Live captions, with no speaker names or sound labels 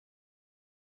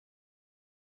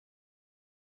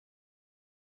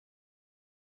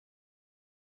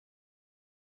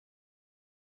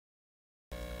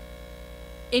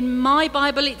In my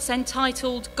Bible, it's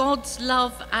entitled God's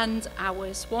Love and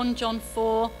Ours, 1 John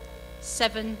 4,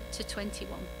 7 to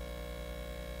 21.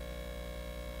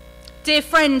 Dear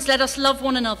friends, let us love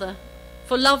one another,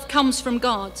 for love comes from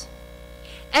God.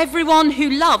 Everyone who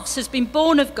loves has been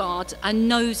born of God and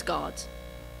knows God.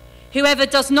 Whoever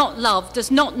does not love does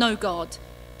not know God,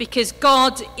 because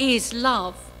God is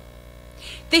love.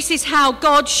 This is how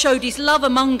God showed his love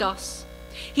among us.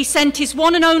 He sent his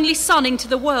one and only Son into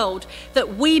the world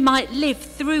that we might live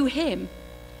through him.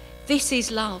 This is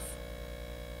love.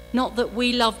 Not that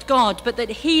we loved God, but that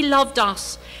he loved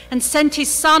us and sent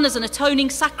his Son as an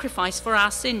atoning sacrifice for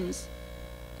our sins.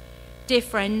 Dear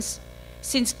friends,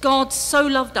 since God so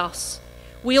loved us,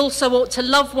 we also ought to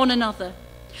love one another.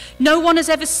 No one has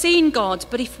ever seen God,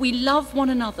 but if we love one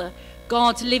another,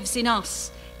 God lives in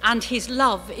us, and his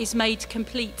love is made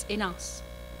complete in us.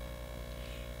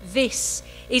 This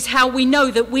is how we know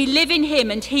that we live in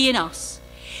him and he in us.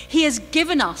 He has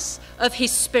given us of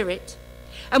his Spirit,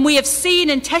 and we have seen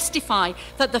and testify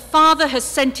that the Father has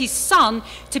sent his Son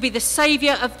to be the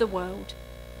Saviour of the world.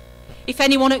 If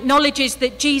anyone acknowledges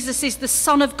that Jesus is the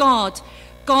Son of God,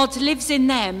 God lives in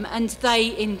them and they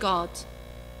in God.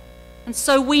 And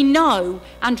so we know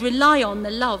and rely on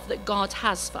the love that God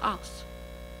has for us.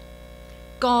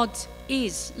 God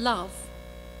is love.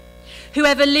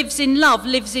 Whoever lives in love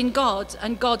lives in God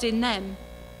and God in them.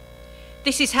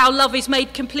 This is how love is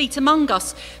made complete among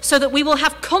us, so that we will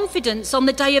have confidence on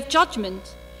the day of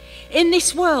judgment. In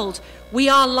this world, we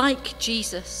are like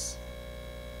Jesus.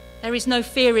 There is no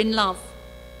fear in love,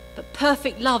 but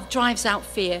perfect love drives out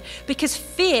fear, because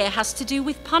fear has to do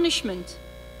with punishment.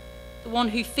 The one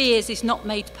who fears is not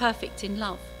made perfect in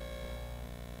love.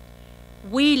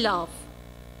 We love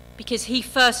because he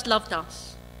first loved us.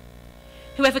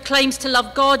 Whoever claims to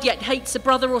love God yet hates a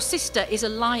brother or sister is a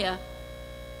liar.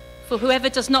 For whoever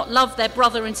does not love their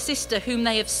brother and sister whom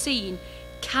they have seen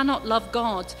cannot love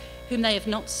God whom they have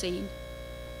not seen.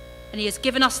 And he has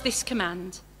given us this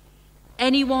command: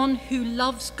 anyone who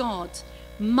loves God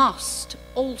must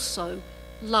also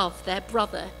love their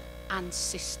brother and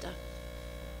sister.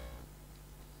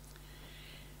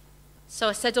 So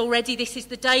I said already, this is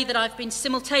the day that I've been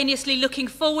simultaneously looking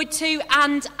forward to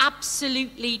and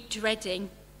absolutely dreading.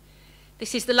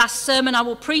 This is the last sermon I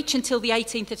will preach until the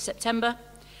 18th of September,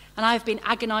 and I have been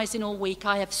agonising all week.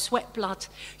 I have sweat blood.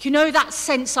 You know that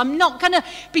sense, I'm not going to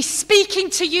be speaking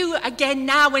to you again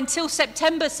now until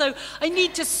September, so I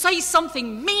need to say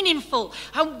something meaningful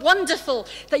and wonderful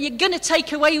that you're going to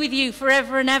take away with you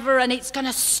forever and ever, and it's going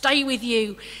to stay with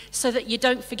you so that you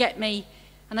don't forget me.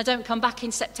 And I don't come back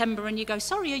in September and you go,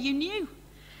 sorry, are you new?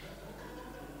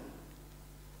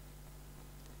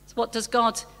 So what does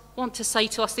God want to say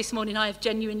to us this morning? I have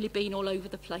genuinely been all over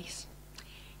the place.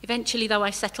 Eventually, though,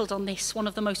 I settled on this, one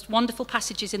of the most wonderful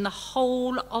passages in the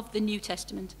whole of the New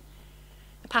Testament.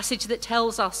 A passage that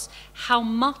tells us how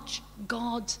much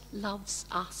God loves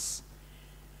us,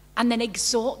 and then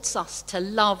exhorts us to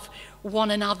love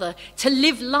one another, to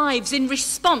live lives in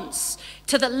response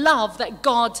to the love that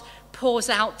God pours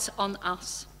out on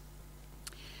us.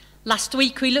 Last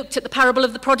week we looked at the parable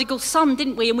of the prodigal son,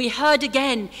 didn't we? And we heard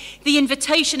again the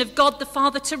invitation of God the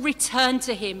Father to return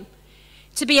to him,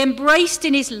 to be embraced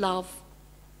in his love,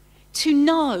 to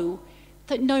know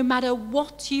that no matter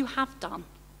what you have done,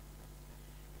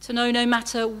 to know no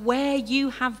matter where you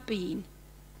have been,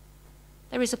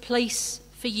 there is a place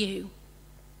for you.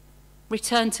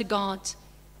 Return to God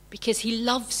because he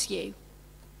loves you.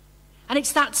 And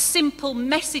it's that simple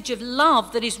message of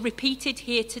love that is repeated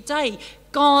here today.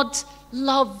 God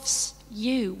loves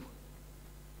you.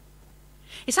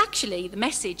 It's actually the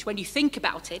message, when you think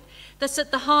about it, that's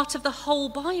at the heart of the whole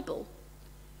Bible.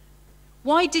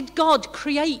 Why did God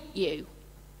create you?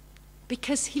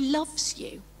 Because he loves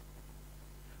you.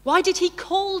 Why did he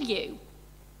call you?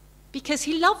 Because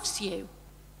he loves you.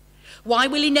 Why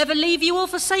will he never leave you or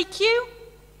forsake you?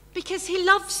 Because he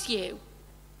loves you.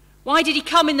 Why did he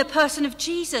come in the person of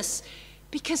Jesus?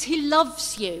 Because he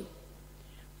loves you.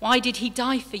 Why did he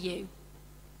die for you?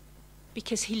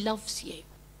 Because he loves you.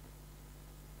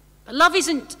 But love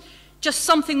isn't just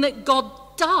something that God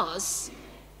does.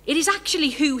 It is actually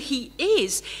who he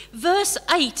is. Verse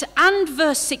 8 and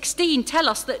verse 16 tell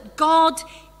us that God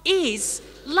is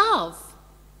love.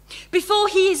 Before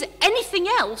he is anything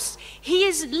else, he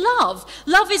is love.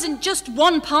 Love isn't just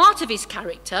one part of his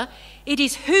character. It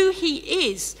is who he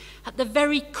is at the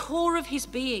very core of his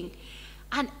being.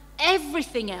 And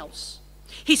everything else,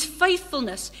 his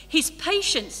faithfulness, his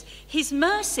patience, his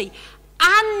mercy,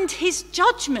 and his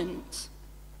judgment,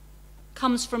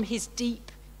 comes from his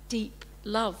deep, deep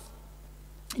love.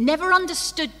 Never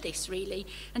understood this really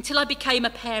until I became a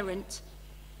parent.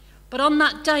 But on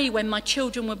that day when my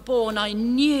children were born, I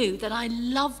knew that I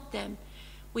loved them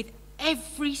with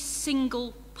every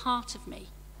single part of me.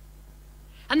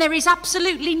 And there is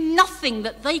absolutely nothing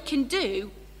that they can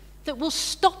do that will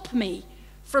stop me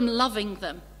from loving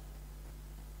them.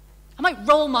 I might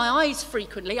roll my eyes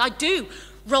frequently. I do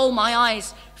roll my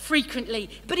eyes frequently.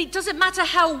 But it doesn't matter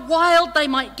how wild they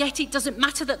might get. It doesn't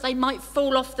matter that they might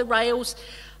fall off the rails.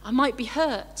 I might be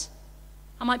hurt.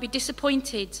 I might be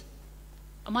disappointed.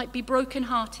 I might be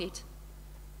broken-hearted.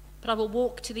 But I will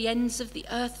walk to the ends of the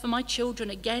earth for my children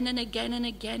again and again and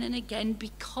again and again,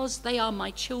 because they are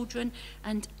my children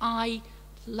and I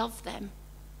love them.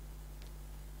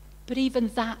 But even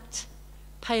that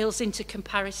pales into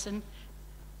comparison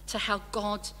to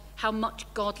how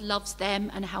much God loves them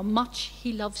and how much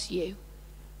he loves you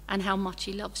and how much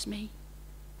he loves me.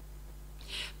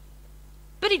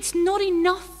 But it's not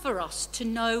enough for us to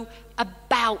know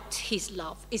about his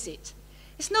love, is it?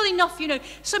 It's not enough,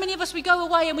 so many of us, we go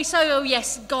away and we say, oh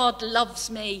yes, God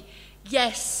loves me,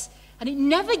 yes. And it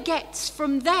never gets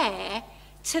from there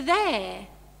to there.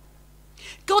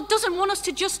 God doesn't want us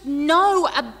to just know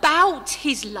about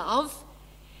his love.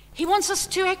 He wants us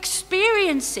to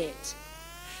experience it.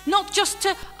 Not just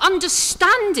to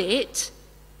understand it,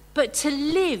 but to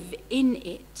live in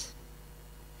it.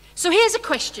 So here's a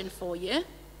question for you.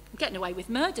 I'm getting away with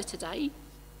murder today.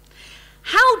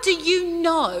 How do you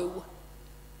know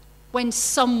when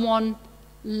someone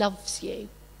loves you?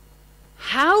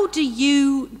 How do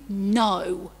you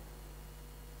know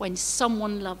when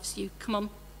someone loves you? Come on,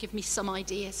 give me some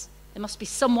ideas. There must be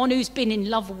someone who's been in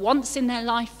love once in their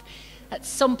life at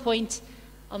some point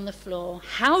on the floor.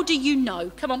 How do you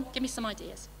know? Come on, give me some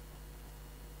ideas.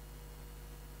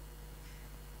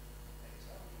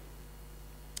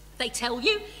 They tell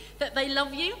you that they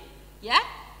love you, yeah?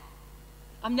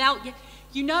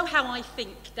 You know how I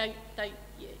think, don't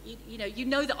you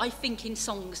know that I think in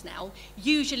songs now,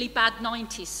 usually bad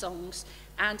 90s songs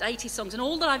and 80s songs, and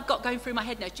all that I've got going through my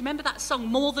head now. Do you remember that song,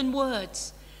 More Than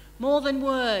Words? More Than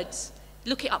Words.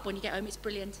 Look it up when you get home, it's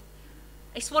brilliant.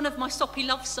 It's one of my soppy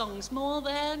love songs, more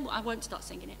than... I won't start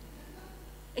singing it.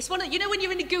 It's one of, when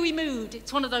you're in a gooey mood,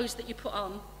 it's one of those that you put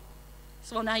on.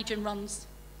 It's one Adrian runs.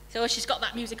 So she's got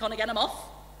that music on again, I'm off.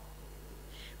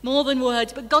 More than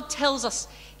words, but God tells us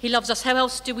he loves us. How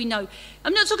else do we know?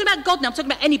 I'm not talking about God now, I'm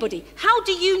talking about anybody. How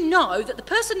do you know that the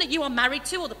person that you are married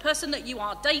to, or the person that you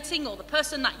are dating, or the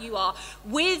person that you are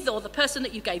with, or the person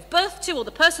that you gave birth to, or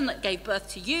the person that gave birth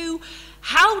to you,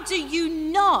 how do you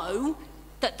know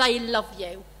that they love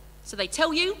you? So they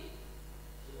tell you.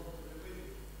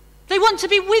 They want to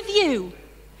be with you.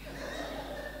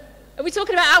 Are we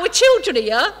talking about our children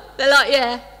here? They're like,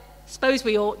 yeah, suppose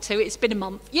we ought to. It's been a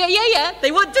month. Yeah.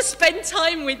 They want to spend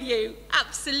time with you.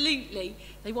 Absolutely.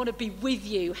 They want to be with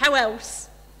you. How else?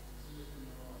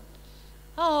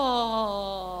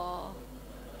 Oh.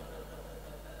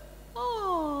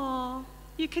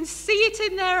 You can see it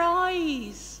in their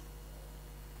eyes.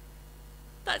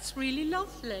 That's really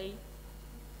lovely.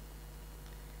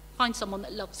 Find someone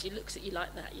that loves you, looks at you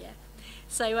like that, yeah.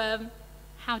 So,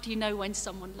 how do you know when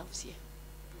someone loves you?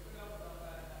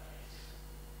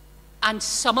 And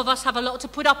some of us have a lot to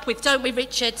put up with, don't we,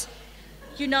 Richard?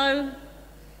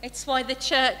 It's why the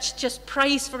church just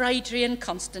prays for Adrian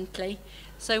constantly.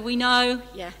 So we know,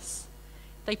 yes,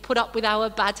 they put up with our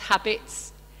bad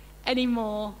habits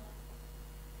anymore.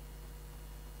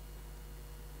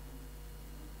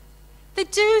 They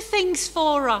do things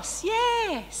for us,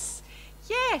 yes.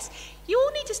 You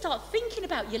all need to start thinking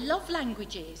about your love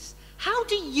languages. How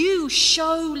do you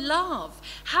show love?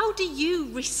 How do you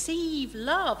receive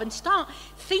love? And start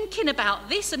thinking about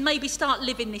this and maybe start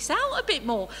living this out a bit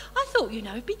more. I thought,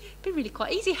 it'd be really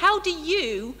quite easy. How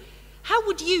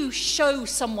would you show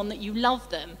someone that you love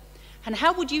them? And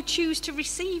how would you choose to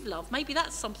receive love? Maybe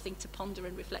that's something to ponder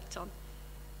and reflect on.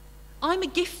 I'm a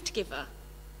gift giver.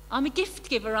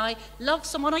 I love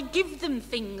someone. I give them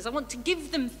things. I want to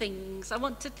give them things.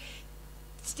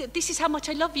 This is how much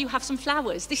I love you, have some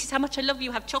flowers. This is how much I love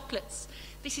you, have chocolates.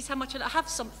 This is how much I have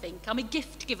something. I'm a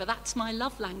gift giver. That's my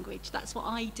love language. That's what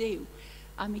I do.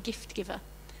 I'm a gift giver.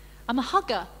 I'm a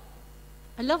hugger.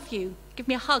 I love you. Give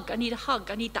me a hug. I need a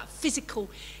hug. I need that physical,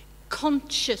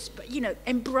 conscious, but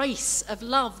embrace of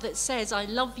love that says, I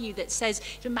love you, that says,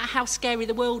 no matter how scary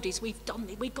the world is, we've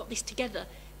got this together.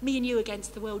 Me and you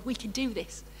against the world, we can do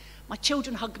this. My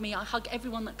children hug me, I hug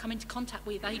everyone that come into contact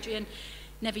with. Adrian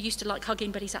never used to like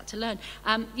hugging, but he's had to learn.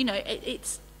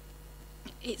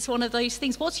 It's one of those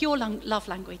things. What's your love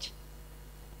language?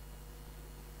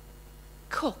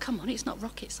 Cool, come on, it's not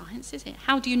rocket science, is it?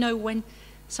 How do you know when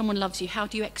someone loves you, how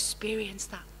do you experience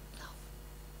that love?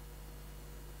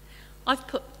 I've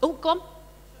put, oh, go on.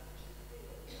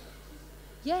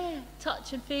 Yeah,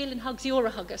 touch and feel and hugs. You're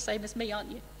a hugger, same as me,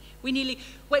 aren't you? We nearly,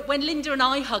 when Linda and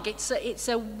I hug, it's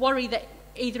a worry that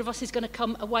either of us is going to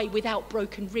come away without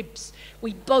broken ribs.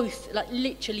 We both, like,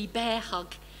 literally bear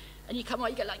hug. And you come away,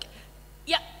 you go like,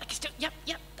 yep, I can still, yep,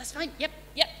 that's fine, yep.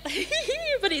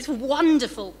 But it's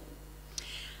wonderful.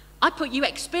 I put, you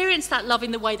experience that love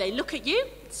in the way they look at you.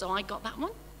 So I got that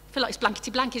one. I feel like it's blankety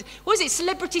blanket. What is it,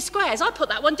 Celebrity Squares? I put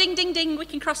that one, ding, ding, ding. We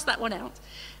can cross that one out.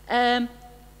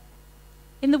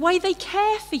 In the way they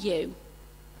care for you.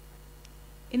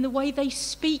 In the way they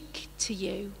speak to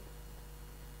you.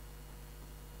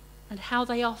 And how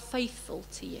they are faithful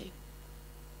to you.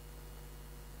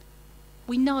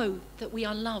 We know that we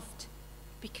are loved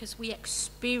because we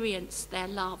experience their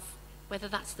love, whether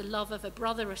that's the love of a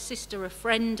brother, a sister, a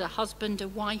friend, a husband, a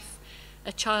wife,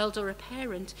 a child, or a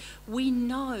parent. We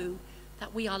know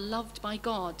that we are loved by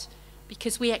God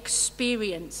because we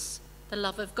experience the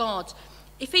love of God.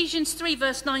 Ephesians 3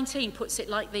 verse 19 puts it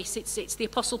like this. It's the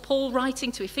Apostle Paul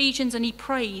writing to Ephesians, and he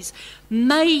prays,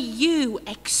 "May you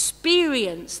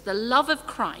experience the love of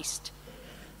Christ,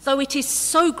 though it is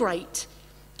so great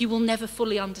you will never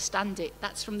fully understand it."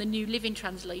 That's from the New Living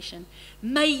Translation.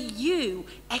 May you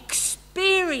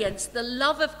experience the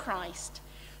love of Christ,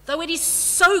 though it is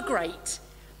so great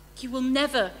you will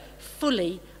never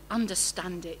fully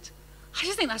understand it. I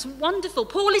just think that's wonderful.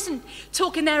 Paul isn't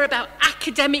talking there about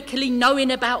academically knowing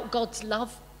about God's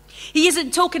love. He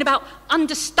isn't talking about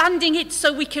understanding it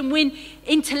so we can win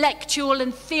intellectual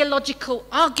and theological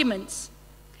arguments.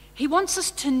 He wants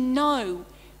us to know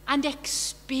and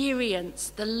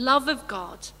experience the love of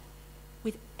God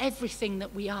with everything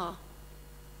that we are.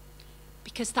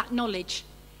 Because that knowledge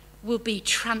will be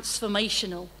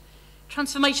transformational.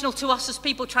 Transformational to us as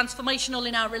people, transformational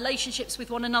in our relationships with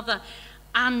one another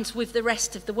and with the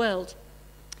rest of the world.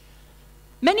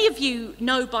 Many of you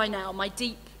know by now my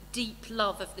deep, deep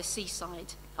love of the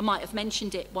seaside. I might have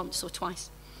mentioned it once or twice.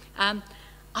 I'm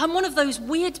one of those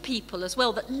weird people as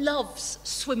well that loves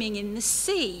swimming in the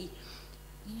sea.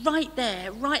 Right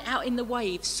there, right out in the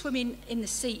waves, swimming in the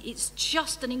sea. It's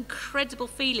just an incredible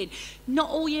feeling. Not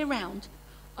all year round.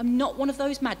 I'm not one of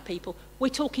those mad people. We're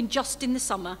talking just in the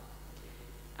summer.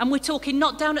 And we're talking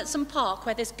not down at some park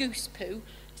where there's goose poo.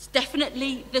 It's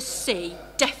definitely the sea.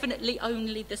 Definitely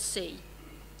only the sea.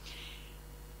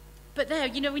 But there,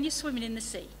 you know, when you're swimming in the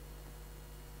sea,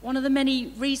 one of the many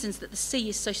reasons that the sea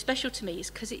is so special to me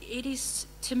is because it is,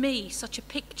 to me, such a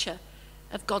picture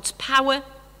of God's power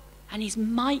and his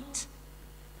might,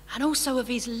 and also of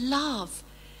his love.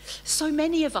 So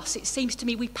many of us, it seems to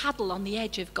me, we paddle on the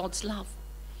edge of God's love.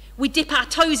 We dip our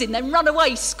toes in, then run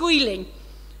away squealing.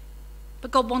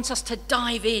 But God wants us to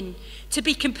dive in, to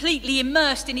be completely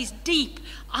immersed in his deep,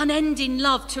 unending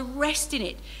love, to rest in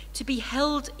it, to be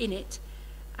held in it,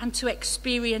 and to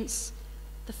experience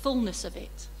the fullness of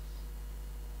it.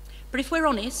 But if we're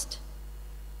honest,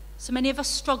 so many of us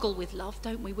struggle with love,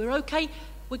 don't we? We're okay,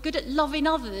 we're good at loving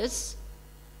others,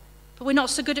 but we're not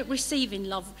so good at receiving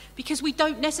love because we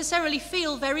don't necessarily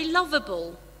feel very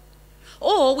lovable.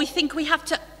 Or we think we have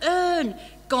to earn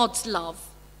God's love.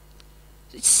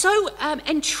 It's so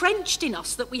entrenched in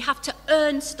us that we have to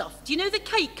earn stuff. Do you know the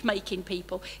cake making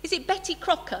people? Is it Betty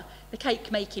Crocker, the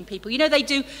cake making people? You know they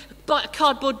do a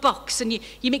cardboard box and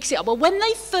you mix it up. Well, when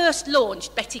they first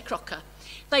launched Betty Crocker,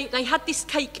 they had this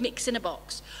cake mix in a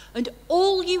box. And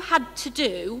all you had to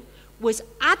do was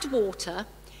add water,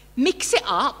 mix it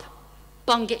up,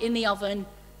 bung it in the oven,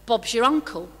 Bob's your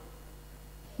uncle.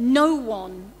 No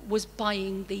one was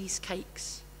buying these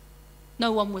cakes.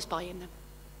 No one was buying them.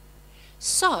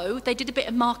 So they did a bit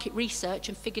of market research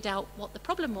and figured out what the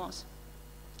problem was.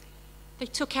 They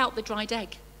took out the dried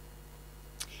egg.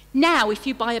 Now, if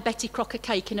you buy a Betty Crocker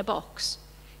cake in a box,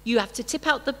 you have to tip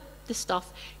out the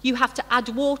stuff, you have to add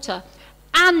water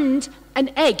and an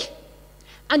egg.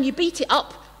 And you beat it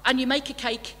up and you make a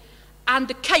cake, and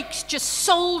the cakes just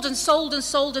sold and sold and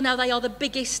sold, and now they are the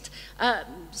biggest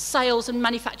sales and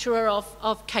manufacturer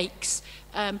of cakes.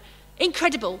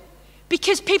 Incredible.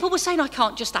 Because people were saying, I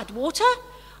can't just add water.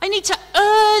 I need to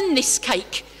earn this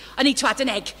cake. I need to add an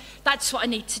egg. That's what I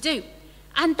need to do.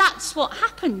 And that's what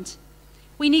happened.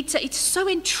 It's so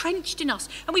entrenched in us.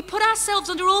 And we put ourselves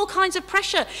under all kinds of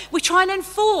pressure. We try and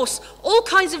enforce all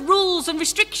kinds of rules and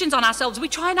restrictions on ourselves. We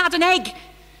try and add an egg.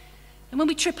 And when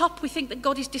we trip up, we think that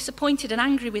God is disappointed and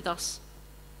angry with us.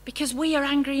 Because we are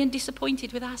angry and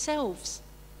disappointed with ourselves.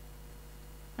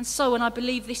 And so, and I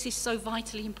believe this is so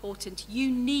vitally important,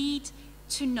 you need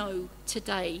to know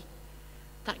today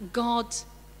that God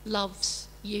loves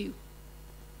you.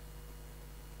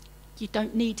 You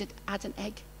don't need to add an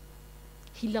egg.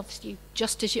 He loves you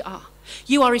just as you are.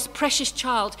 You are his precious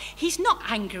child. He's not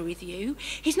angry with you.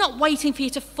 He's not waiting for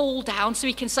you to fall down so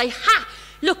he can say, ha,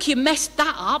 look, you messed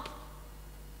that up.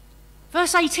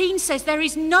 Verse 18 says there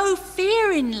is no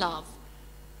fear in love,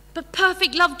 but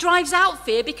perfect love drives out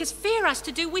fear, because fear has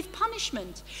to do with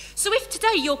punishment. So if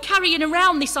today you're carrying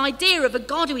around this idea of a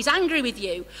God who is angry with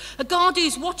you, a God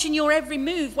who's watching your every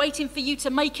move, waiting for you to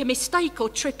make a mistake or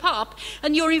trip up,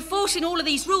 and you're enforcing all of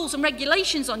these rules and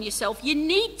regulations on yourself, you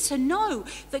need to know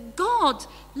that God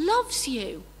loves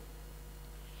you.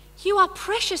 You are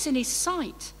precious in his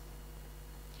sight.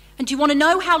 And do you want to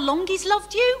know how long he's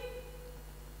loved you?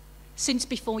 Since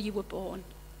before you were born.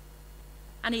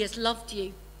 And he has loved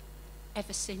you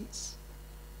ever since.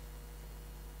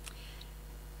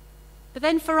 But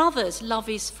then for others, love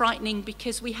is frightening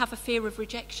because we have a fear of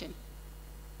rejection.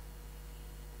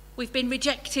 We've been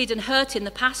rejected and hurt in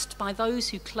the past by those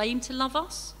who claim to love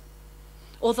us,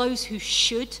 or those who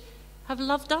should have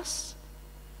loved us.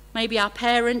 Maybe our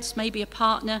parents, maybe a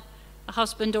partner, a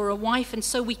husband or a wife, and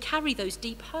so we carry those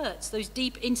deep hurts, those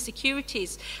deep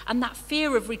insecurities, and that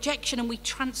fear of rejection, and we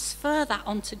transfer that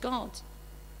onto God.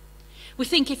 We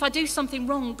think if I do something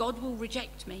wrong, God will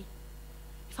reject me.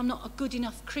 If I'm not a good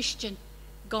enough Christian,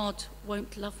 God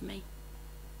won't love me.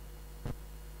 Do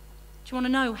you want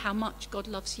to know how much God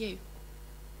loves you?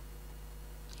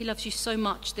 He loves you so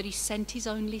much that he sent his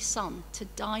only son to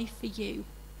die for you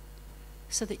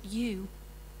so that you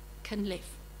can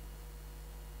live.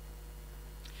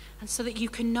 And so that you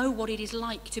can know what it is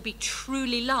like to be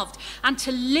truly loved and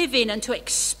to live in and to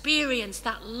experience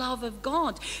that love of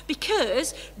God.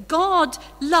 Because God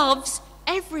loves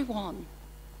everyone.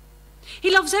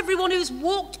 He loves everyone who's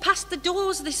walked past the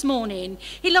doors this morning.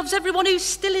 He loves everyone who's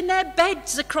still in their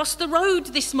beds across the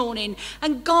road this morning.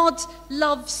 And God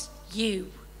loves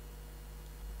you.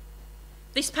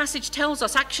 This passage tells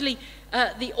us, actually,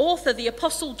 the author, the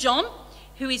Apostle John,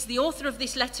 who is the author of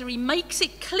this letter, he makes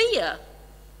it clear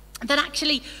that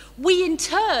actually we in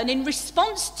turn, in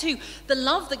response to the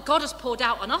love that God has poured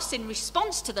out on us, in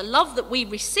response to the love that we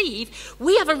receive,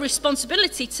 we have a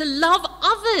responsibility to love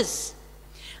others.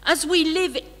 As we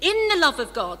live in the love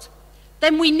of God,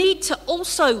 then we need to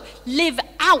also live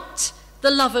out the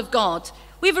love of God.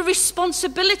 We have a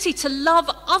responsibility to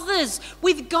love others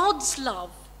with God's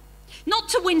love. Not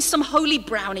to win some holy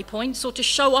brownie points or to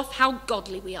show off how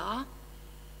godly we are,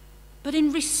 but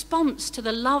in response to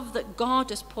the love that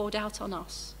God has poured out on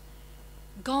us.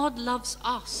 God loves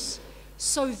us,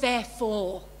 so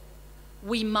therefore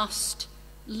we must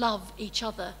love each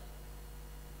other.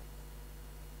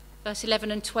 Verse 11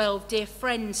 and 12, dear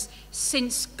friends,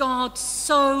 since God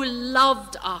so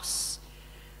loved us,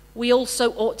 we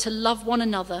also ought to love one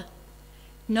another.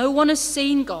 No one has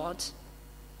seen God,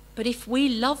 but if we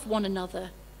love one another,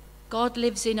 God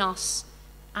lives in us,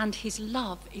 and his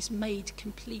love is made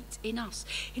complete in us.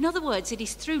 In other words, it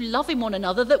is through loving one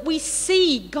another that we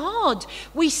see God.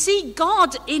 We see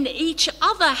God in each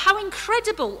other. How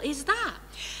incredible is that?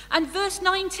 And verse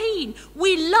 19,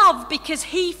 we love because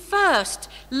he first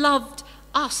loved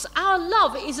us. Our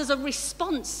love is as a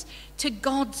response to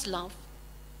God's love.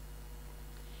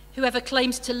 Whoever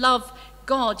claims to love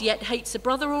God yet hates a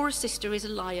brother or a sister is a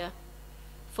liar.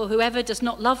 For whoever does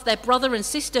not love their brother and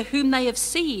sister whom they have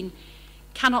seen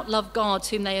cannot love God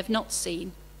whom they have not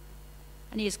seen.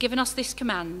 And he has given us this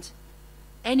command: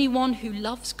 anyone who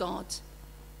loves God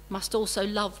must also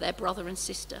love their brother and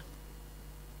sister.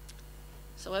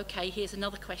 So, okay, here's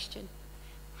another question.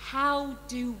 How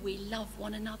do we love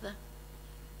one another?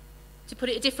 To put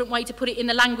it a different way, to put it in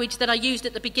the language that I used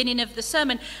at the beginning of the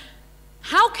sermon,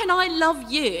 how can I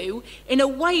love you in a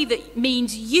way that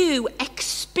means you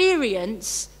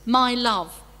experience my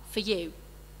love for you?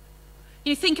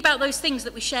 You think about those things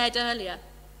that we shared earlier.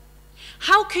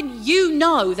 How can you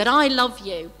know that I love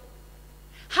you?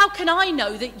 How can I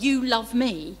know that you love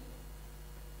me?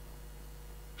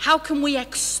 How can we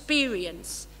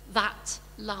experience that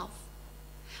love?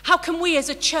 How can we as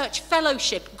a church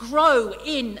fellowship grow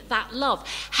in that love?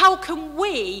 How can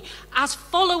we, as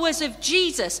followers of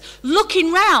Jesus,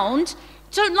 looking round,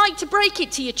 don't like to break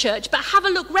it to your church, but have a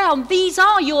look round. These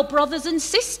are your brothers and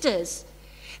sisters.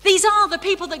 These are the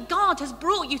people that God has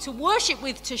brought you to worship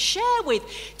with, to share with,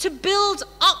 to build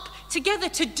up together,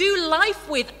 to do life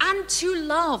with, and to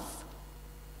love.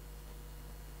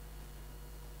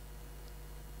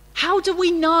 How do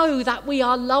we know that we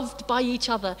are loved by each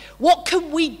other? What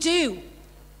can we do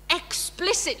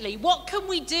explicitly? What can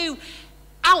we do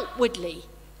outwardly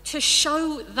to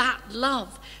show that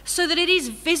love so that it is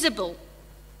visible?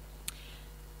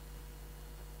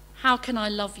 How can I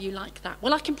love you like that?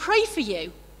 Well, I can pray for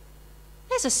you.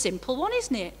 There's a simple one,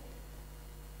 isn't it?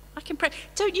 I can pray.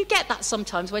 Don't you get that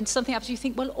sometimes when something happens, you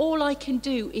think, well, all I can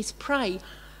do is pray.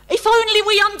 If only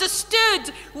we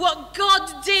understood what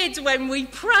God did when we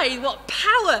pray, what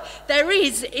power there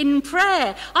is in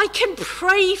prayer. I can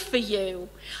pray for you.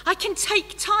 I can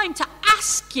take time to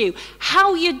ask you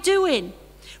how you're doing.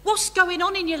 What's going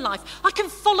on in your life? I can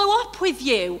follow up with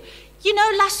you. You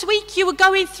know, last week you were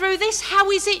going through this.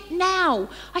 How is it now?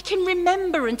 I can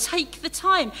remember and take the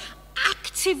time,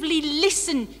 actively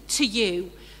listen to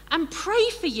you and pray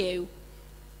for you.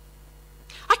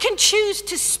 I can choose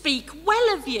to speak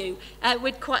well of you.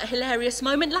 We had quite a hilarious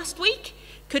moment last week.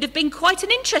 Could have been quite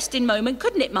an interesting moment,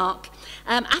 couldn't it, Mark?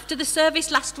 After the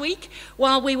service last week,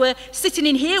 while we were sitting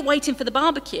in here waiting for the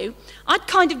barbecue, I'd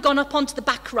kind of gone up onto the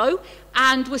back row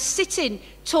and was sitting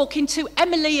talking to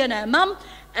Emily and her mum,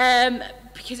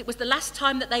 because it was the last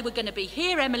time that they were going to be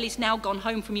here. Emily's now gone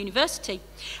home from university.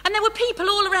 And there were people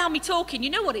all around me talking. You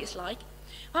know what it's like.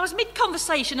 I was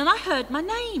mid-conversation and I heard my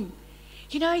name.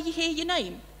 You know, you hear your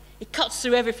name. It cuts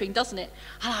through everything, doesn't it?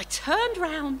 And I turned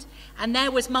round and there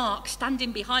was Mark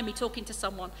standing behind me talking to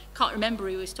someone. Can't remember who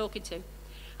he was talking to.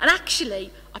 And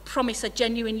actually, I promise I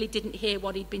genuinely didn't hear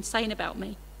what he'd been saying about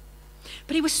me.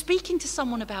 But he was speaking to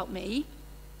someone about me,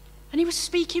 and he was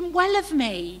speaking well of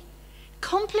me,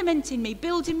 complimenting me,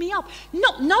 building me up,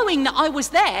 not knowing that I was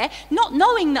there, not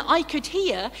knowing that I could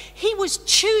hear. He was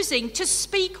choosing to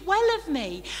speak well of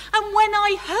me. And when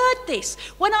I heard this,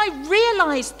 when I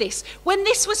realized this, when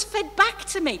this was fed back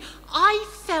to me, I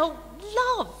felt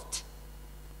loved.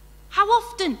 How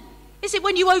often is it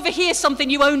when you overhear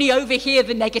something, you only overhear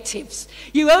the negatives?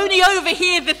 You only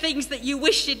overhear the things that you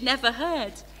wish you'd never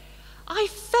heard. I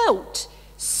felt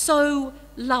so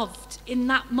loved in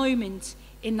that moment,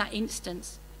 in that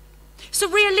instance. So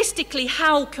realistically,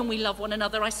 how can we love one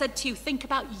another? I said to you, think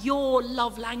about your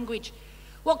love language.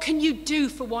 What can you do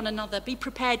for one another? Be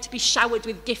prepared to be showered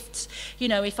with gifts, you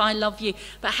know, if I love you.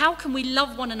 But how can we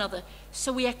love one another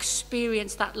so we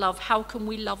experience that love? How can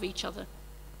we love each other?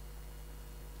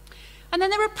 And then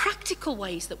there are practical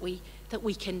ways that we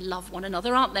can love one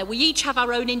another, aren't there? We each have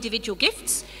our own individual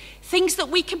gifts, things that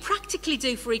we can practically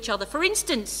do for each other. For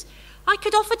instance, I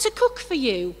could offer to cook for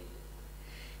you.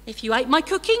 If you ate my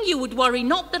cooking, you would worry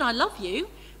not that I love you,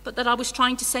 but that I was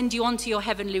trying to send you on to your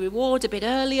heavenly reward a bit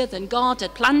earlier than God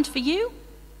had planned for you.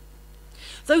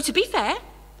 Though to be fair,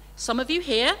 some of you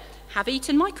here have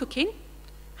eaten my cooking.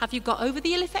 Have you got over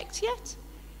the ill effects yet?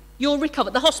 You're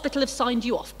recovered. The hospital have signed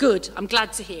you off. Good, I'm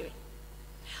glad to hear it.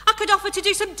 I could offer to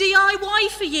do some DIY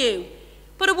for you,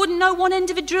 but I wouldn't know one end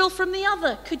of a drill from the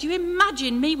other. Could you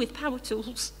imagine me with power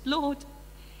tools, Lord?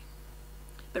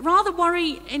 But rather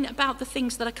worrying about the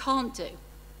things that I can't do,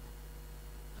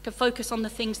 I can focus on the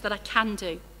things that I can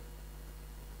do.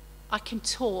 I can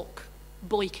talk.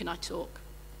 Boy, can I talk.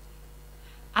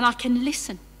 And I can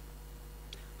listen.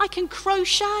 I can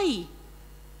crochet.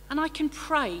 And I can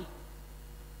pray.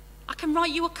 I can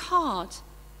write you a card.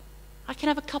 I can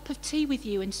have a cup of tea with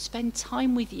you and spend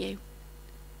time with you.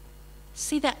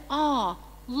 See, there are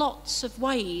lots of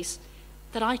ways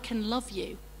that I can love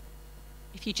you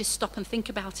if you just stop and think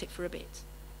about it for a bit.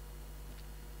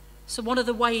 So what are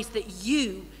the ways that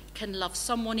you can love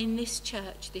someone in this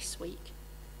church this week?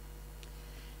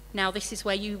 Now, this is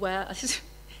where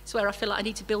it's where I feel like I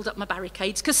need to build up my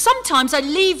barricades, because sometimes I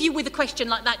leave you with a question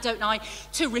like that, don't I,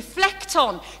 to reflect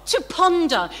on, to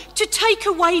ponder, to take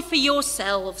away for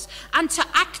yourselves, and to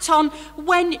act on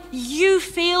when you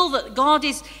feel that God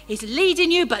is leading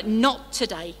you, but not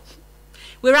today.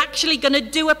 We're actually going to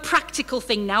do a practical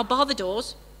thing now, bar the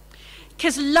doors,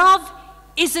 because love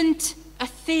isn't a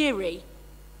theory.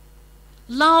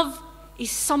 Love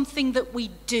is something that we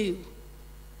do.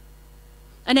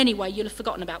 And anyway, you'll have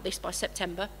forgotten about this by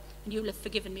September, and you'll have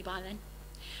forgiven me by then.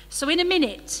 So in a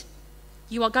minute,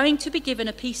 you are going to be given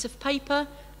a piece of paper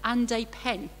and a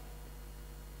pen.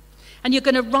 And you're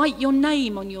going to write your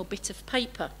name on your bit of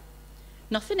paper.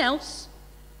 Nothing else,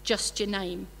 just your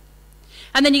name.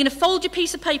 And then you're going to fold your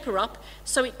piece of paper up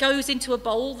so it goes into a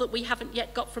bowl that we haven't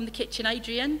yet got from the kitchen,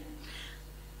 Adrian.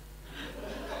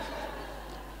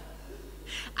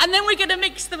 And then we're going to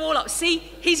mix them all up. See,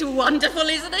 he's wonderful,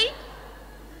 isn't he?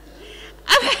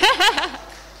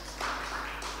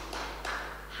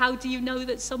 How do you know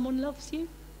that someone loves you?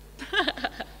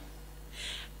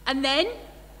 And then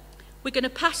we're going to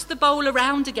pass the bowl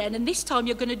around again, and this time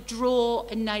you're going to draw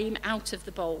a name out of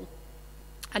the bowl.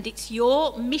 And it's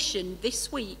your mission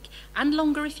this week, and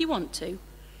longer if you want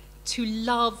to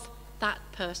love that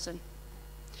person.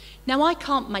 Now, I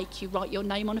can't make you write your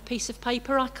name on a piece of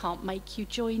paper. I can't make you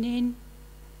join in.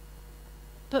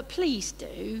 But please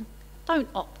do. Don't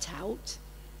opt out.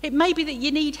 It may be that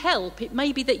you need help. It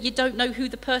may be that you don't know who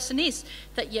the person is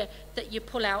that you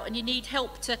pull out and you need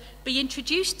help to be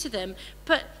introduced to them.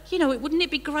 But, wouldn't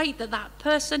it be great that that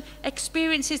person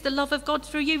experiences the love of God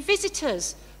through you?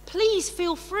 Visitors, please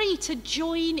feel free to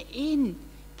join in.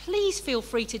 Please feel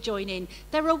free to join in.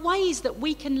 There are ways that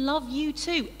we can love you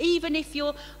too. Even if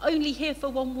you're only here for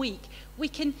 1 week, we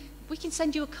can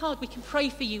send you a card, we can pray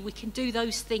for you, we can do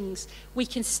those things. We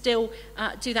can still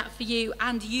do that for you,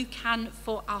 and you can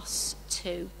for us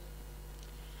too.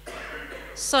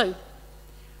 So,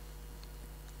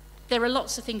 there are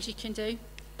lots of things you can do.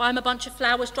 Buy them a bunch of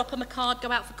flowers, drop them a card,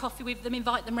 go out for coffee with them,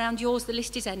 invite them round yours. The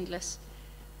list is endless.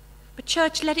 But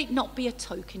church, let it not be a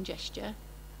token gesture.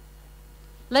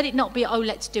 Let it not be,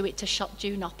 let's do it to shut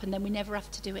June up and then we never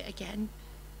have to do it again.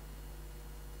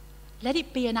 Let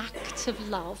it be an act of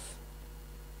love.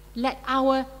 Let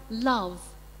our love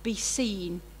be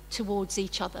seen towards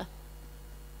each other.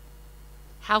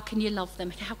 How can you love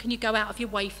them? How can you go out of your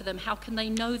way for them? How can they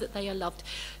know that they are loved?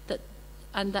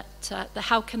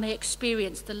 How can they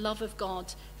experience the love of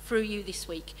God through you this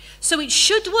week? So it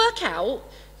should work out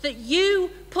that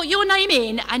you put your name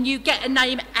in and you get a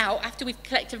name out. After we've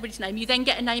collected everybody's name, you then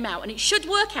get a name out. And it should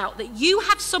work out that you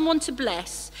have someone to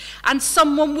bless and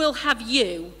someone will have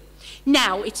you.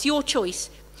 Now, it's your choice.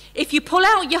 If you pull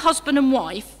out your husband and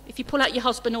wife, if you pull out your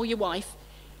husband or your wife,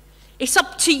 it's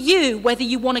up to you whether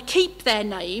you want to keep their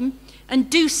name and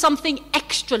do something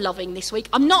extra loving this week.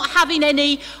 I'm not having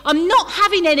any,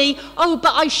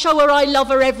 but I show her I love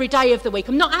her every day of the week.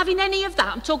 I'm not having any of that.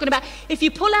 I'm talking about if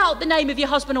you pull out the name of your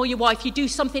husband or your wife, you do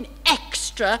something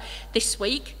extra this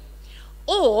week.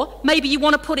 Or maybe you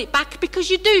want to put it back because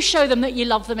you do show them that you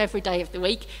love them every day of the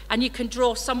week and you can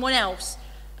draw someone else.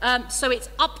 So it's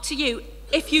up to you.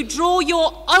 If you draw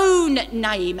your own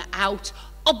name out,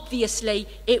 obviously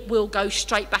it will go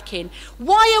straight back in.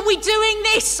 Why are we doing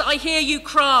this? I hear you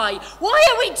cry. Why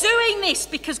are we doing this?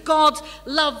 Because God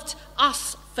loved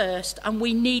us first and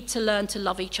we need to learn to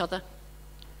love each other.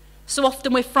 So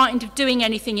often we're frightened of doing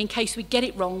anything in case we get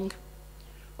it wrong,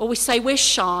 or we say we're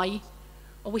shy,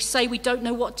 or we say we don't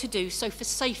know what to do. So for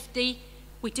safety,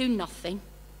 we do nothing.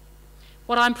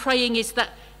 What I'm praying is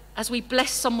that as we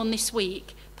bless someone this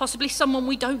week, possibly someone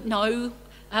we don't know,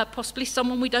 possibly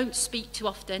someone we don't speak to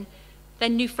often,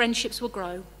 then new friendships will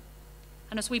grow.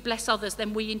 And as we bless others,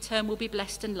 then we in turn will be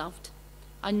blessed and loved.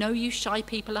 I know you shy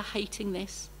people are hating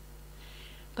this,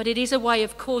 but it is a way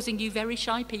of causing you very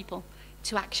shy people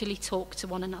to actually talk to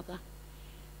one another.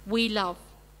 We love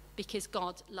because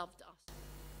God loved us.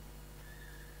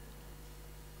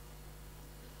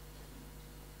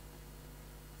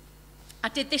 I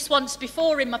did this once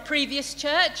before in my previous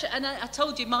church, and I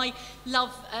told you my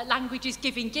love language is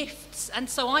giving gifts. And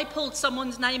so I pulled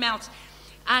someone's name out,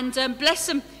 and bless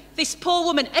them, this poor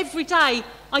woman, every day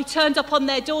I turned up on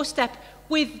their doorstep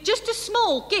with just a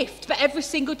small gift, but every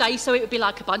single day. So it would be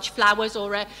like a bunch of flowers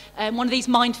or one of these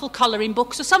mindful colouring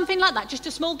books or something like that, just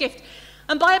a small gift.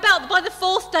 And by the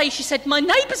fourth day, she said, my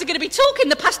neighbours are going to be talking,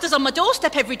 the pastor's on my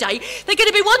doorstep every day. They're going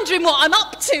to be wondering what I'm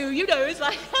up to, It's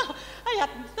like, oh, I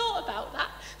hadn't thought about that.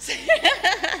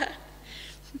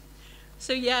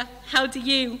 So yeah,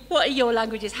 what are your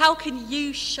languages? How can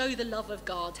you show the love of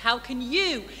God? How can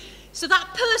you, so that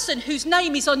person whose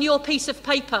name is on your piece of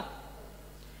paper,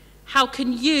 how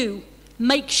can you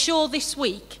make sure this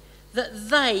week that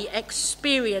they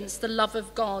experience the love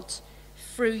of God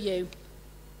through you?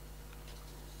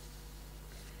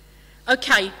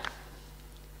 Okay,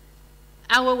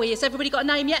 how are we? Has everybody got a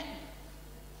name yet?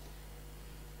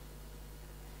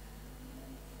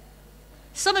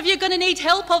 Some of you are going to need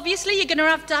help, obviously. You're going to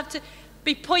have to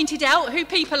be pointed out who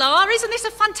people are. Isn't this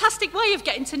a fantastic way of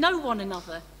getting to know one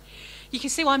another? You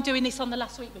can see why I'm doing this on the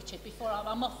last week, Richard, before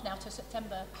I'm off now till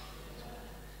September.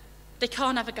 They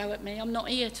can't have a go at me. I'm not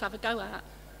here to have a go at.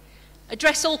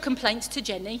 Address all complaints to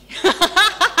Jenny.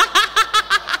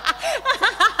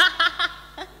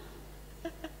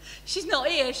 She's not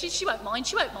here. She won't mind.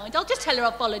 She won't mind. I'll just tell her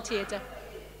I've volunteered her.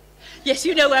 Yes,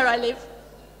 you know where I live.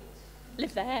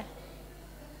 Live there.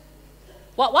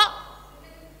 What?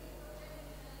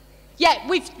 Yeah,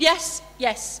 yes.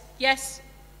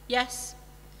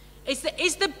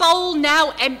 Is the bowl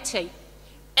now empty?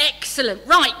 Excellent.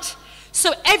 Right.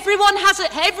 So everyone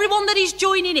that is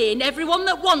joining in, everyone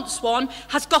that wants one,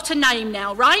 has got a name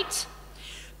now, right?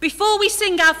 Before we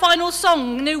sing our final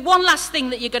song, one last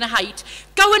thing that you're going to hate.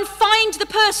 Go and find the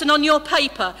person on your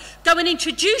paper. Go and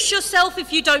introduce yourself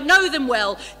if you don't know them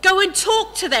well. Go and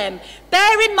talk to them.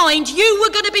 Bear in mind, you were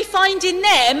going to be finding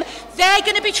them. They're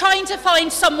going to be trying to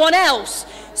find someone else.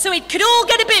 So it could all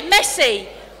get a bit messy.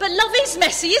 But love is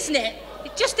messy, isn't it?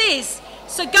 It just is.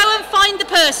 So go and find the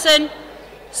person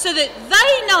so that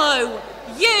they know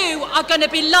you are going to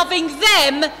be loving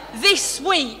them this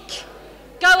week.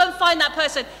 Go and find that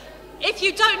person. If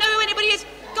you don't know who anybody is,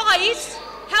 guys,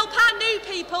 help our new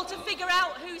people to figure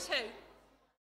out who's who.